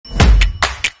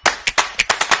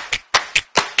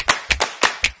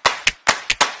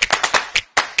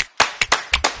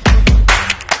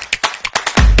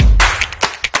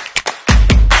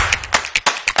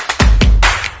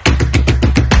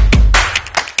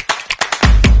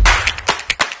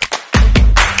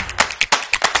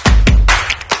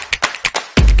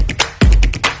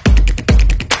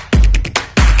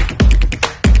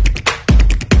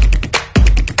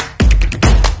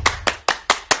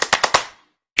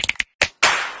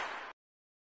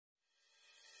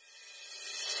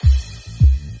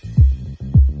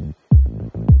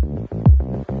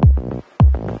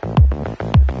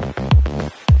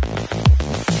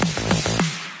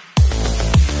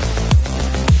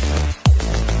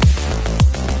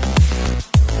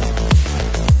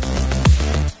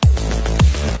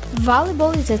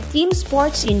Volleyball is a team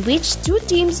sport in which two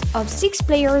teams of 6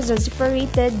 players are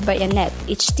separated by a net.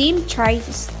 Each team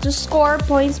tries to score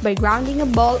points by grounding a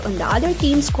ball on the other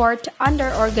team's court under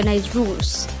organized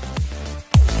rules.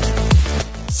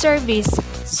 Service.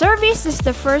 Service is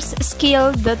the first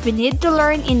skill that we need to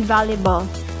learn in volleyball.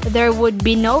 There would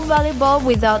be no volleyball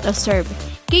without a serve.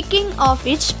 Kicking off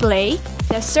each play,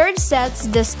 the serve sets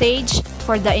the stage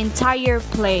for the entire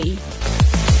play.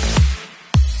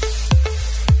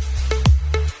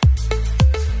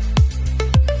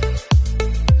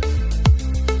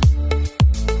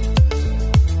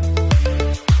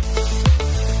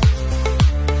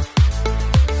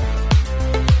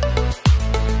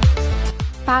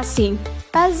 Passing.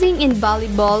 Passing in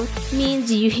volleyball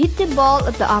means you hit the ball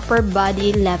at the upper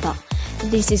body level.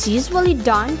 This is usually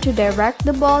done to direct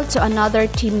the ball to another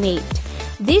teammate.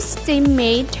 This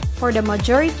teammate, for the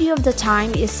majority of the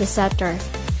time, is the setter.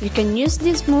 You can use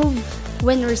this move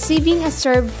when receiving a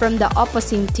serve from the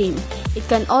opposing team. It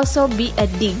can also be a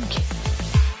dig.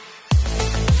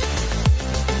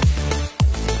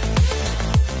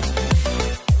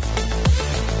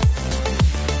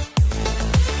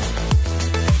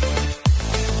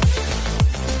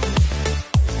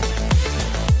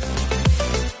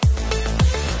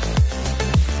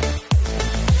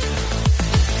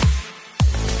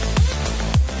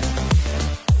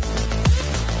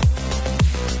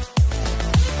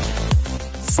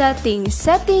 Setting.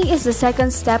 Setting is the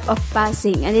second step of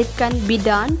passing, and it can be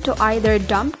done to either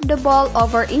dump the ball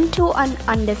over into an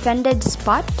undefended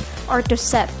spot or to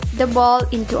set the ball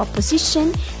into a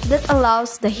position that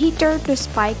allows the hitter to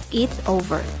spike it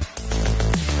over.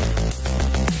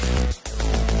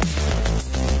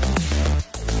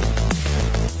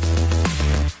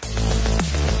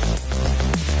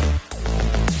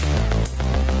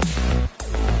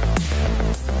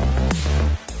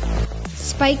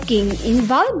 Spiking. In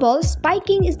volleyball,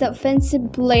 spiking is the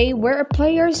offensive play where a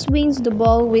player swings the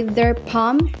ball with their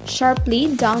palm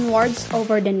sharply downwards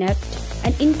over the net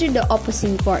and into the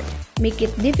opposing court. Make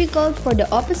it difficult for the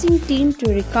opposing team to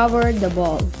recover the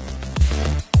ball.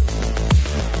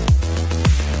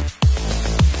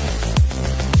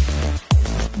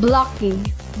 Blocking.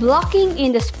 Blocking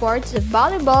in the sports of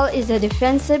volleyball is a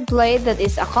defensive play that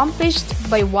is accomplished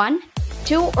by 1,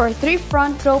 2 or 3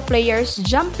 front row players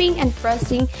jumping and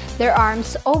pressing their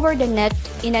arms over the net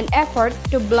in an effort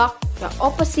to block the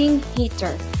opposing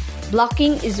hitter.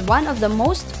 Blocking is one of the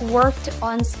most worked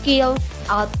on skill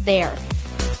out there.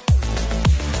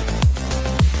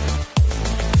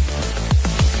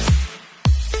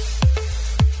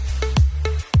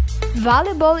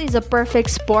 Volleyball is a perfect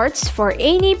sport for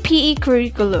any PE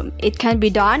curriculum. It can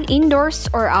be done indoors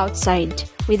or outside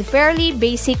with fairly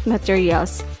basic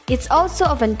materials. It's also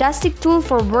a fantastic tool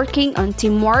for working on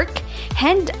teamwork,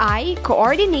 hand-eye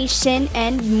coordination,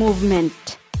 and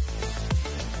movement.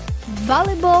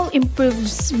 Volleyball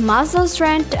improves muscle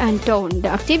strength and tone. The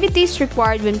activities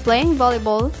required when playing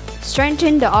volleyball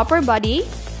strengthen the upper body,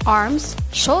 arms,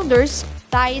 shoulders,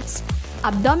 thighs,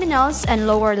 abdominals, and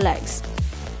lower legs.